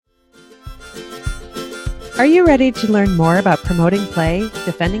Are you ready to learn more about promoting play,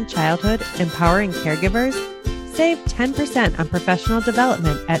 defending childhood, empowering caregivers? Save 10% on professional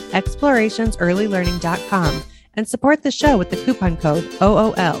development at explorationsearlylearning.com and support the show with the coupon code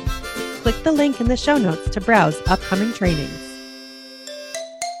OOL. Click the link in the show notes to browse upcoming trainings.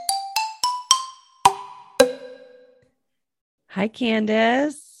 Hi,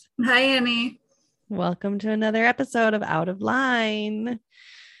 Candis. Hi, Annie. Welcome to another episode of Out of Line.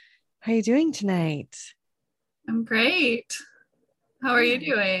 How are you doing tonight? I'm great. How are you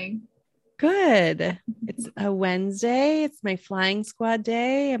doing? Good. It's a Wednesday. It's my flying squad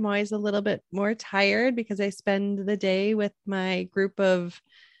day. I'm always a little bit more tired because I spend the day with my group of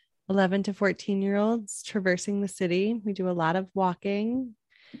 11 to 14-year-olds traversing the city. We do a lot of walking,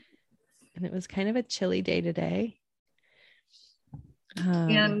 and it was kind of a chilly day today.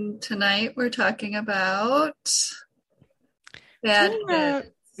 And tonight we're talking about bad kids.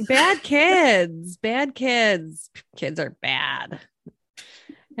 Bad kids. Bad kids. Kids are bad.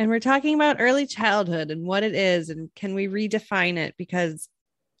 And we're talking about early childhood and what it is, and can we redefine it? Because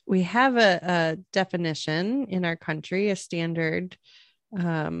we have a definition in our country, a standard,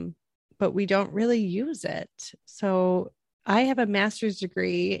 but we don't really use it. So I have a master's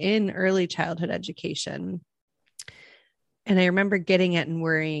degree in early childhood education. And I remember getting it and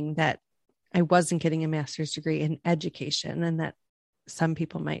worrying that I wasn't getting a master's degree in education and that some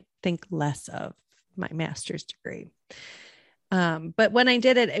people might think less of my master's degree. But when I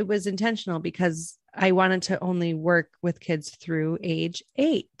did it, it was intentional because I wanted to only work with kids through age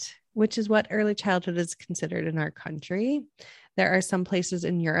 8, which is what early childhood is considered in our country. There are some places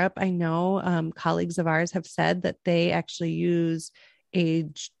in Europe, I know colleagues of ours have said that they actually use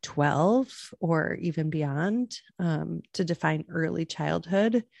age 12 or even beyond to define early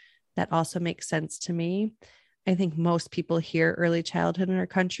childhood. That also makes sense to me. I think most people hear early childhood in our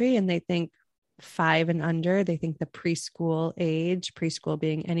country and they think 5 and under. They think the preschool age, preschool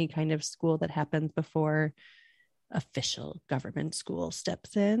being any kind of school that happens before official government school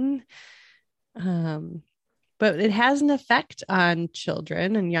steps in. But it has an effect on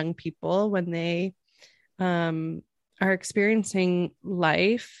children and young people when they are experiencing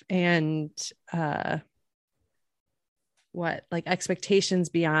life and expectations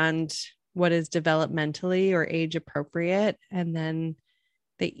beyond what is developmentally or age appropriate. And then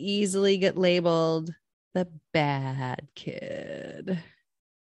they easily get labeled the bad kid.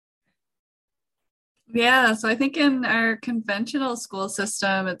 Yeah, so I think in our conventional school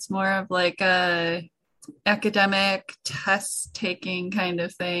system, it's more of like a academic test taking kind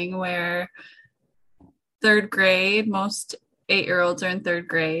of thing where third grade, most 8-year-olds are in third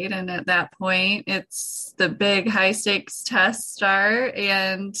grade. And at that point, it's the big high stakes tests start.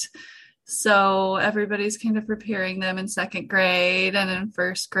 And so everybody's kind of preparing them in second grade and in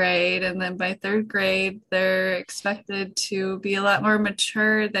first grade. And then by third grade, they're expected to be a lot more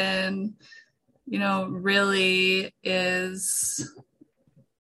mature than, really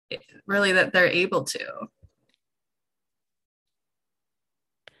that they're able to.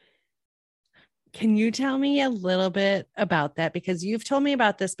 Can you tell me a little bit about that? Because you've told me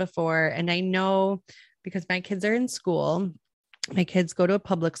about this before, and I know because my kids are in school, my kids go to a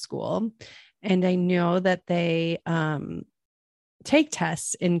public school, and I know that they take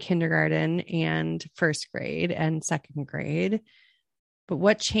tests in kindergarten and first grade and second grade. But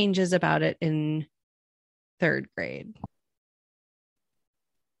what changes about it in third grade?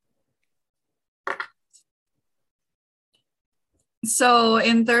 So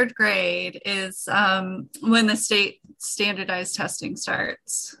in third grade is when the state standardized testing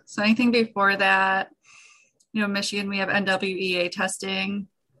starts. So anything before that, Michigan, we have NWEA testing,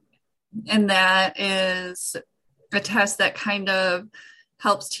 and that is a test that kind of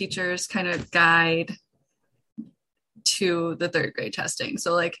helps teachers kind of guide to the third grade testing.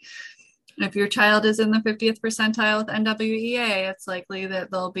 So like if your child is in the 50th percentile with NWEA, it's likely that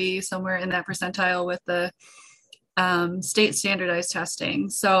they'll be somewhere in that percentile with the state standardized testing.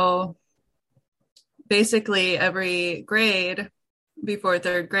 So basically every grade before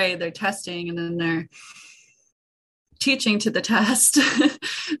third grade, they're testing and then they're teaching to the test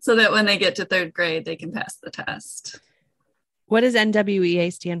so that when they get to third grade, they can pass the test. What does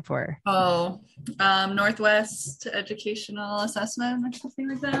NWEA stand for? Northwest Educational Assessment or something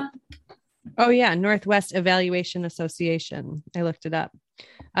like that. Oh yeah. Northwest Evaluation Association. I looked it up.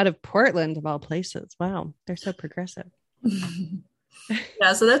 Out of Portland of all places. Wow. They're so progressive.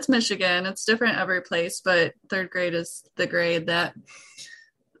 Yeah. So that's Michigan. It's different every place, but third grade is the grade that,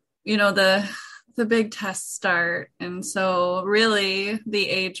 the big tests start. And so really the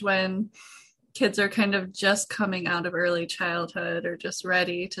age when kids are kind of just coming out of early childhood or just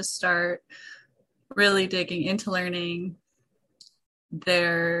ready to start really digging into learning,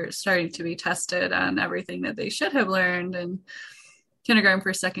 they're starting to be tested on everything that they should have learned in kindergarten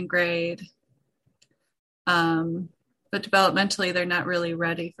for second grade. But developmentally, they're not really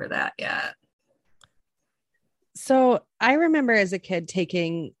ready for that yet. So I remember as a kid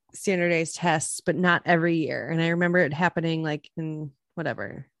taking standardized tests, but not every year. And I remember it happening like in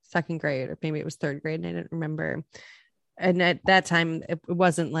whatever, second grade, or maybe it was third grade. And I didn't remember. And at that time, it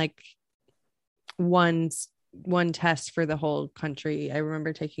wasn't like one test for the whole country. I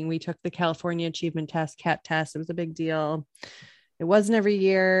remember we took the California Achievement Test, CAT test. It was a big deal. It wasn't every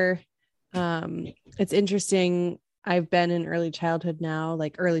year. It's interesting. I've been in early childhood now,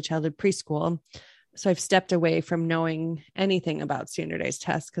 like early childhood preschool. So I've stepped away from knowing anything about standardized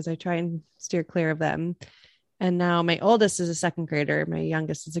tests because I try and steer clear of them. And now my oldest is a second grader. My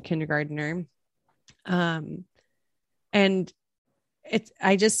youngest is a kindergartner. And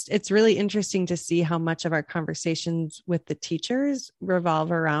it's really interesting to see how much of our conversations with the teachers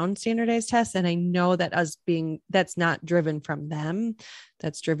revolve around standardized tests. And I know that that's not driven from them.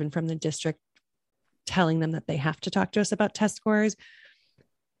 That's driven from the district telling them that they have to talk to us about test scores.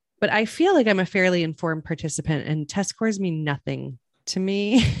 But I feel like I'm a fairly informed participant, and test scores mean nothing to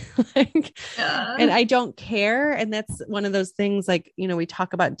me. And I don't care. And that's one of those things, like, we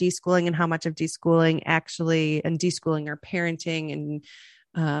talk about deschooling and how much of deschooling or parenting, and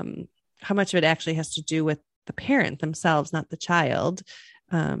how much of it actually has to do with the parent themselves, not the child.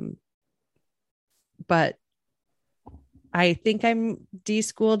 But I think I'm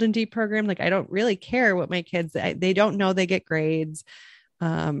deschooled and deprogrammed. Like, I don't really care what my kids, they don't know they get grades.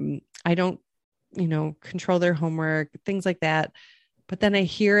 I don't, control their homework, things like that. But then I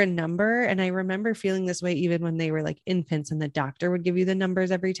hear a number, and I remember feeling this way even when they were like infants, and the doctor would give you the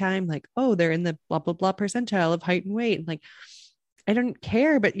numbers every time, like, oh, they're in the blah, blah, blah percentile of height and weight. And like, I don't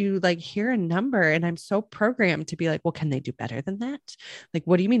care, but you like hear a number, and I'm so programmed to be like, well, can they do better than that? Like,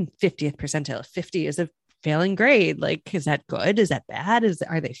 what do you mean 50th percentile? 50 is a failing grade. Like, is that good? Is that bad?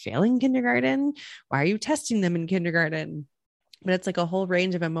 Are they failing kindergarten? Why are you testing them in kindergarten? But it's like a whole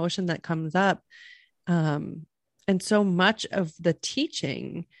range of emotion that comes up. And so much of the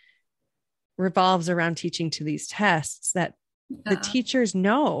teaching revolves around teaching to these tests that the teachers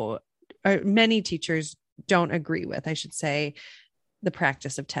know, or many teachers don't agree with, I should say, the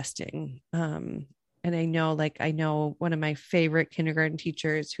practice of testing. And I know one of my favorite kindergarten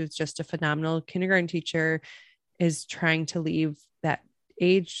teachers, who's just a phenomenal kindergarten teacher, is trying to leave that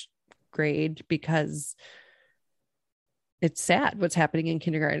age grade because it's sad what's happening in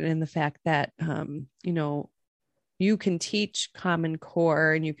kindergarten, and the fact that, you can teach Common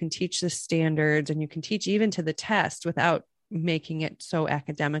Core, and you can teach the standards, and you can teach even to the test without making it so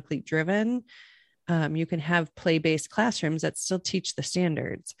academically driven. You can have play-based classrooms that still teach the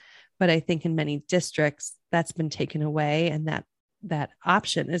standards. But I think in many districts that's been taken away, and that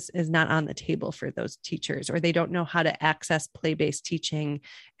option is not on the table for those teachers, or they don't know how to access play-based teaching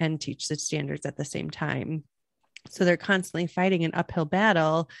and teach the standards at the same time. So they're constantly fighting an uphill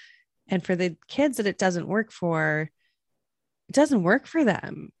battle. And for the kids that it doesn't work for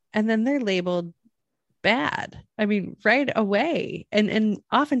them. And then they're labeled bad. I mean, right away. And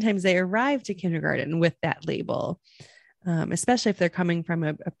oftentimes they arrive to kindergarten with that label, especially if they're coming from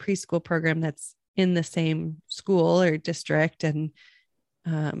a preschool program that's in the same school or district, and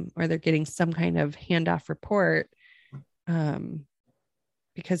or they're getting some kind of handoff report.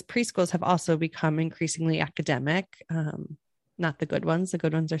 Because preschools have also become increasingly academic, not the good ones. The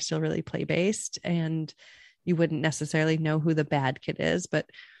good ones are still really play-based, and you wouldn't necessarily know who the bad kid is, but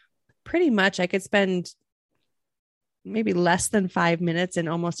pretty much I could spend maybe less than 5 minutes in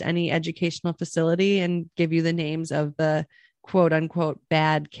almost any educational facility and give you the names of the quote unquote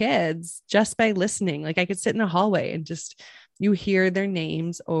bad kids just by listening. Like, I could sit in a hallway and just, you hear their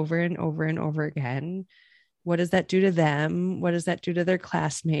names over and over and over again. What does that do to them? What does that do to their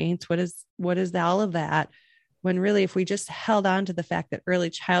classmates? What is all of that? When really, if we just held on to the fact that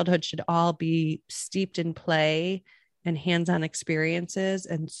early childhood should all be steeped in play and hands-on experiences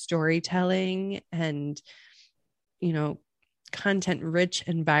and storytelling and, content-rich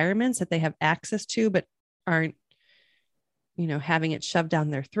environments that they have access to, but aren't, having it shoved down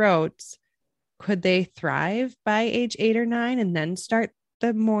their throats, could they thrive by age 8 or 9 and then start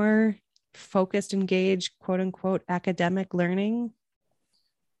the more focused, engaged, quote unquote, academic learning?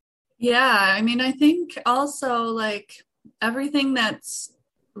 Yeah. I mean, I think also like everything that's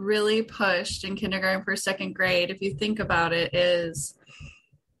really pushed in kindergarten for second grade, if you think about it, is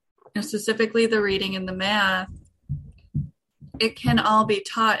specifically the reading and the math. It can all be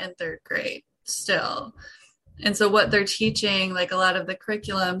taught in third grade still. And so what they're teaching, like a lot of the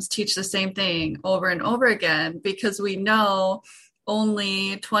curriculums teach the same thing over and over again, because we know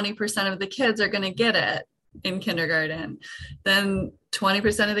only 20% of the kids are going to get it in kindergarten. Then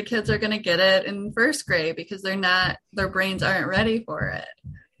 20% of the kids are going to get it in first grade because their brains aren't ready for it.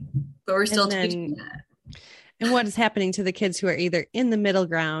 But we're still teaching it. And what is happening to the kids who are either in the middle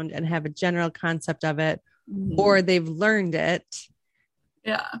ground and have a general concept of it, Mm-hmm. or they've learned it.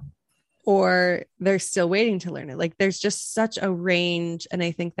 Yeah. Or they're still waiting to learn it. Like there's just such a range. And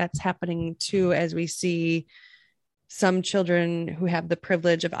I think that's happening too, as we see some children who have the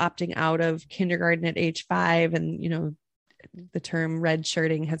privilege of opting out of kindergarten at age 5. And, you know, the term red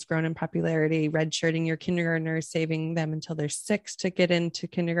shirting has grown in popularity. Red shirting your kindergartners, saving them until they're 6 to get into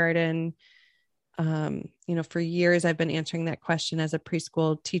kindergarten. You know, for years, I've been answering that question as a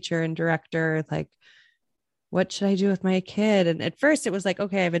preschool teacher and director, like, what should I do with my kid? And at first it was like,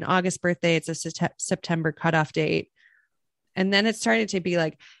 okay, I have an August birthday. It's a September cutoff date. And then it started to be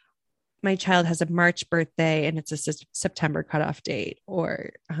like, my child has a March birthday and it's a September cutoff date, or,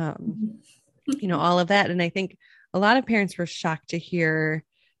 you know, all of that. And I think a lot of parents were shocked to hear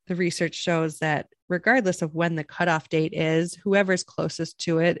the research shows that regardless of when the cutoff date is, whoever's closest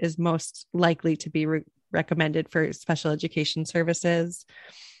to it is most likely to be recommended for special education services.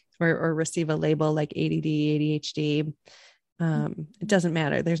 Or receive a label like ADD, ADHD. It doesn't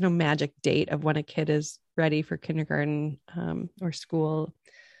matter. There's no magic date of when a kid is ready for kindergarten or school.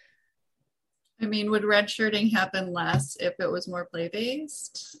 I mean, would redshirting happen less if it was more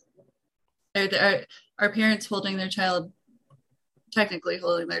play-based? Are parents technically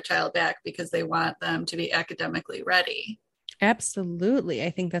holding their child back because they want them to be academically ready? Absolutely. I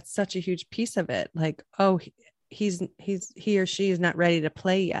think that's such a huge piece of it. Like, oh, he or she is not ready to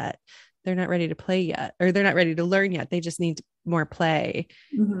play yet. They're not ready to play yet, or they're not ready to learn yet. They just need more play.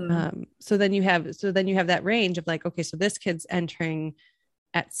 Mm-hmm. So then you have that range of like, okay, so this kid's entering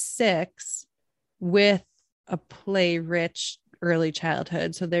at 6 with a play rich early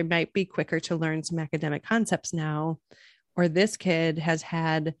childhood. So they might be quicker to learn some academic concepts now, or this kid has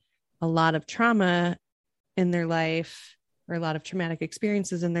had a lot of trauma in their life, or a lot of traumatic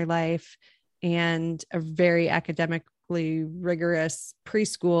experiences in their life, and a very academically rigorous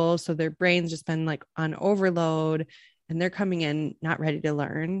preschool. So their brain's just been like on overload and they're coming in not ready to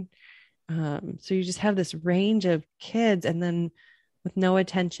learn. So you just have this range of kids, and then with no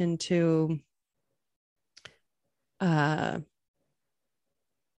attention to the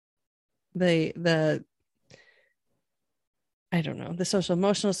I don't know, the social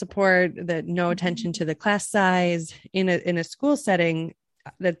emotional support, that no attention to the class size in a school setting,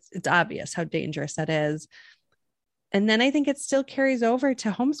 it's obvious how dangerous that is. And then I think it still carries over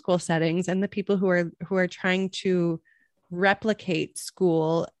to homeschool settings and the people who are trying to replicate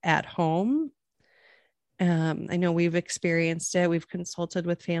school at home. I know we've experienced it. We've consulted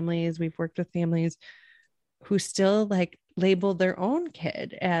with families. We've worked with families who still like label their own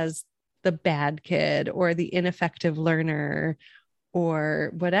kid as the bad kid or the ineffective learner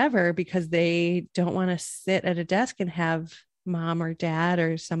or whatever, because they don't want to sit at a desk and have mom or dad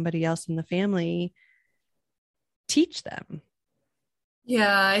or somebody else in the family teach them.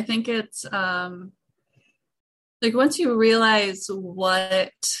 Yeah, I think it's like once you realize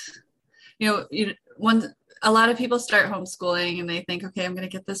what, a lot of people start homeschooling and they think, okay, I'm going to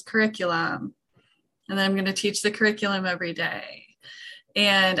get this curriculum and then I'm going to teach the curriculum every day.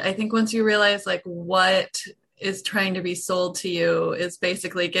 And I think once you realize like what is trying to be sold to you is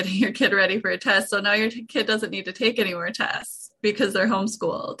basically getting your kid ready for a test. So now your kid doesn't need to take any more tests because they're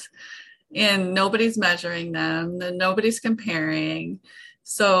homeschooled and nobody's measuring them and nobody's comparing.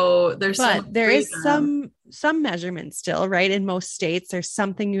 So there is some measurement still, right? In most states, there's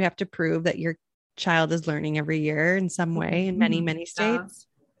something you have to prove that your child is learning every year in some way in many, many states.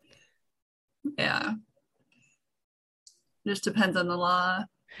 Yeah. Just depends on the law.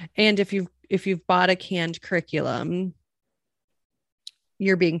 And if you've bought a canned curriculum,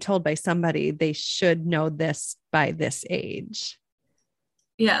 you're being told by somebody they should know this by this age.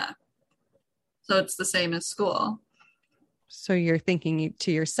 Yeah. So it's the same as school. So you're thinking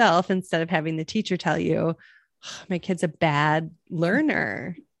to yourself, instead of having the teacher tell you, oh, my kid's a bad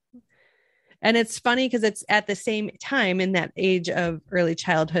learner. And it's funny because it's at the same time in that age of early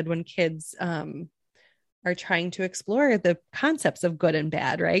childhood when kids are trying to explore the concepts of good and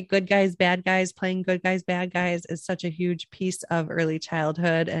bad, right? Good guys, bad guys, playing good guys, bad guys is such a huge piece of early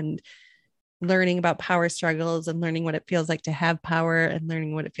childhood, and learning about power struggles and learning what it feels like to have power and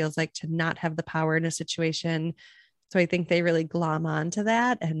learning what it feels like to not have the power in a situation. So I think they really glom onto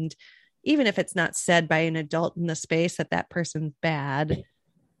that. And even if it's not said by an adult in the space that person's bad,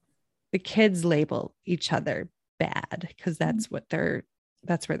 the kids label each other bad because that's where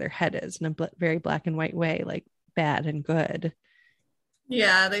their head is in a very black and white way, like bad and good.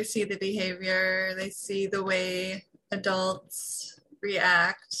 Yeah, they see the behavior, they see the way adults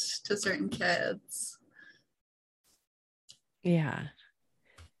react to certain kids. Yeah.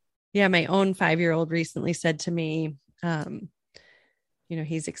 Yeah. My own 5-year-old recently said to me,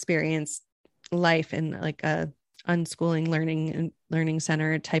 he's experienced life in like a unschooling learning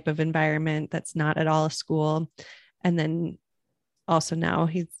center type of environment that's not at all a school. And then also now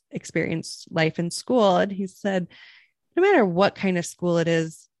he's experienced life in school. And he said, no matter what kind of school it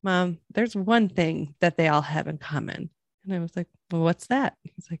is, Mom, there's one thing that they all have in common. And I was like, well, what's that?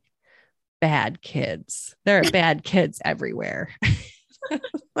 He's like, bad kids. There are bad kids everywhere.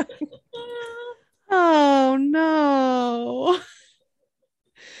 Oh no.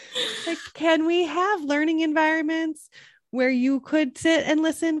 Like, can we have learning environments where you could sit and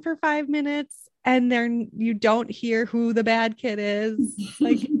listen for 5 minutes and then you don't hear who the bad kid is?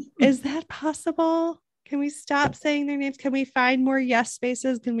 Like, is that possible? Can we stop saying their names? Can we find more yes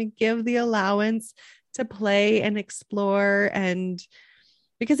spaces? Can we give the allowance to play and explore? And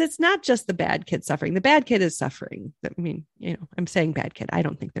because it's not just the bad kid suffering. The bad kid is suffering. I mean, I'm saying bad kid. I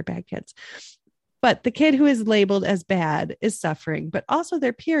don't think they're bad kids. But the kid who is labeled as bad is suffering, but also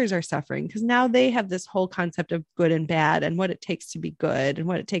their peers are suffering because now they have this whole concept of good and bad and what it takes to be good and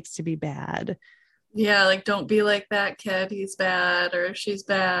what it takes to be bad. Yeah, like don't be like that kid. He's bad or she's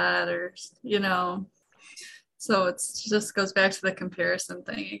bad or, So it just goes back to the comparison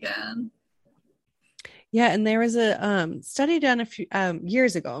thing again. Yeah. And there was a study done a few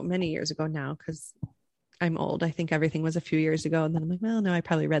years ago, many years ago now, because I'm old. I think everything was a few years ago. And then I'm like, well, no, I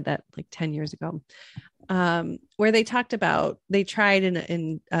probably read that like 10 years ago, where they talked about, they tried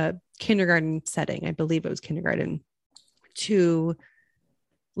in a kindergarten setting, I believe it was kindergarten, to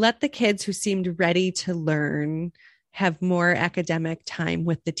let the kids who seemed ready to learn have more academic time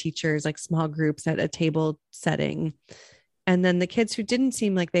with the teachers, like small groups at a table setting. And then the kids who didn't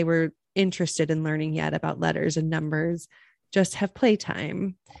seem like they were interested in learning yet about letters and numbers, just have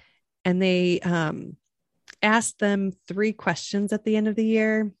playtime. And they, asked them 3 questions at the end of the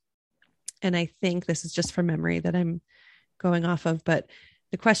year. And I think this is just from memory that I'm going off of, but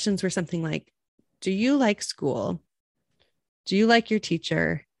the questions were something like, do you like school? Do you like your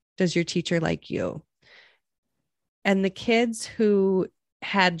teacher? Does your teacher like you? And the kids who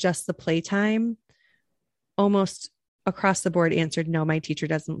had just the playtime almost across the board answered, no, my teacher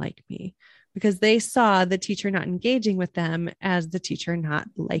doesn't like me, because they saw the teacher not engaging with them as the teacher not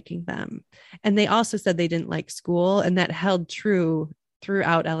liking them. And they also said they didn't like school. And that held true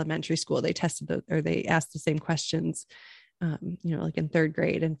throughout elementary school. They they asked the same questions, like in 3rd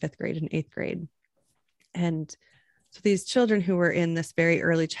grade and 5th grade and 8th grade. And so these children who were in this very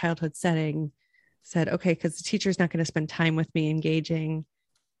early childhood setting said, okay, because the teacher's not going to spend time with me engaging,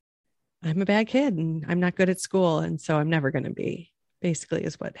 I'm a bad kid and I'm not good at school. And so I'm never going to be, basically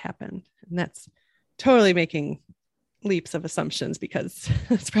is what happened. And that's totally making leaps of assumptions because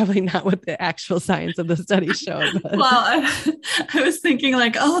that's probably not what the actual science of the study showed. But. Well, I was thinking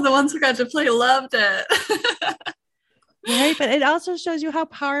like, oh, the ones who got to play loved it. Right. But it also shows you how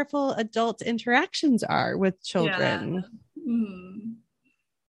powerful adult interactions are with children. Yeah. Mm.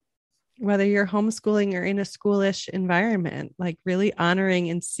 Whether you're homeschooling or in a schoolish environment, like really honoring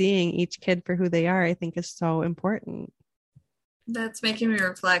and seeing each kid for who they are, I think is so important. That's making me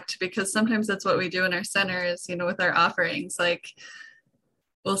reflect because sometimes that's what we do in our centers, with our offerings. Like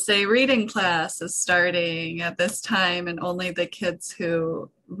we'll say reading class is starting at this time and only the kids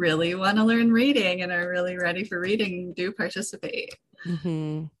who really want to learn reading and are really ready for reading do participate.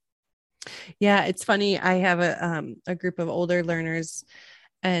 Mm-hmm. Yeah, it's funny. I have a group of older learners.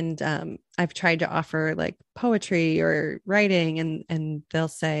 And I've tried to offer like poetry or writing and they'll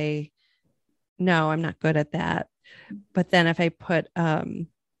say, no, I'm not good at that. But then if I put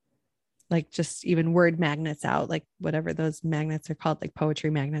like just even word magnets out, like whatever those magnets are called, like poetry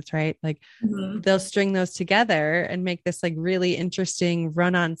magnets, right? Like they'll string those together and make this like really interesting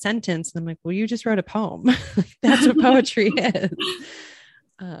run-on sentence. And I'm like, well, you just wrote a poem. That's what poetry is.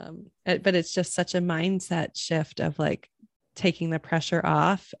 But it's just such a mindset shift of like, taking the pressure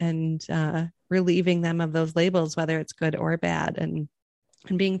off and relieving them of those labels, whether it's good or bad, and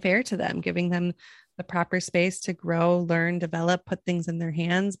being fair to them, giving them the proper space to grow, learn, develop, put things in their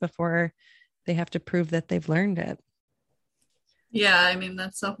hands before they have to prove that they've learned it. Yeah, I mean,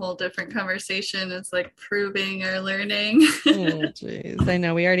 that's a whole different conversation. It's like proving or learning. Oh, geez. I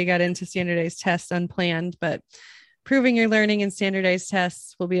know we already got into standardized tests unplanned, but proving your learning and standardized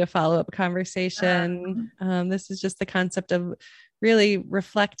tests will be a follow-up conversation. This is just the concept of really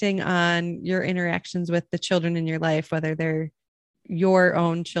reflecting on your interactions with the children in your life, whether they're your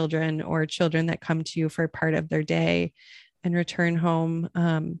own children or children that come to you for part of their day, and return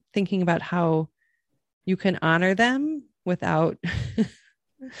home thinking about how you can honor them without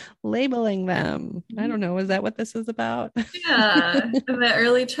labeling them. I don't know. Is that what this is about? Yeah. And the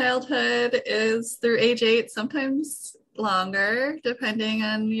early childhood is through age 8, sometimes longer, depending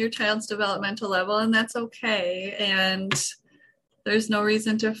on your child's developmental level, and that's okay. And there's no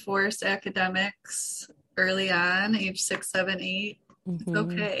reason to force academics early on, age 6, 7, 8. It's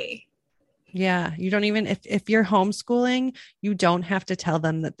okay. Yeah. You don't even, if you're homeschooling, you don't have to tell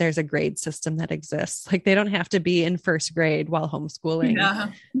them that there's a grade system that exists. Like they don't have to be in first grade while homeschooling.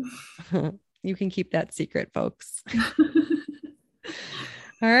 Yeah. You can keep that secret, folks.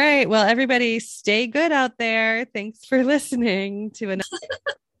 All right. Well, everybody stay good out there. Thanks for listening to another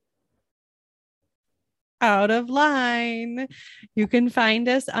Out of Line. You can find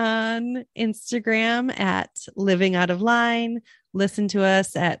us on Instagram at Living Out of Line. Listen to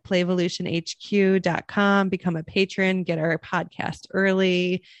us at playvolutionhq.com, become a patron, get our podcast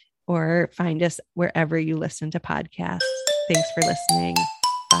early, or find us wherever you listen to podcasts. Thanks for listening.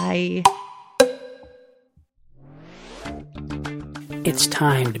 Bye. It's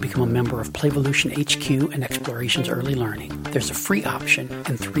time to become a member of Playvolution HQ and Explorations Early Learning. There's a free option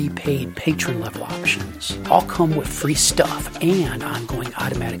and 3 paid patron level options. All come with free stuff and ongoing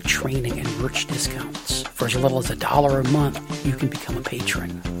automatic training and merch discounts. For as little as $1 a month, you can become a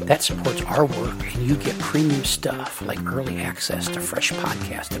patron. That supports our work and you get premium stuff like early access to fresh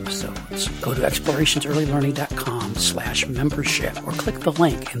podcast episodes. Go to explorationsearlylearning.com/membership or click the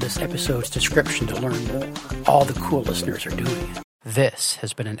link in this episode's description to learn more. All the cool listeners are doing it. This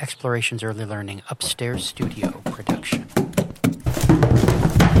has been an Explorations Early Learning Upstairs Studio production.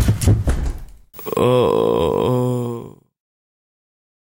 Oh.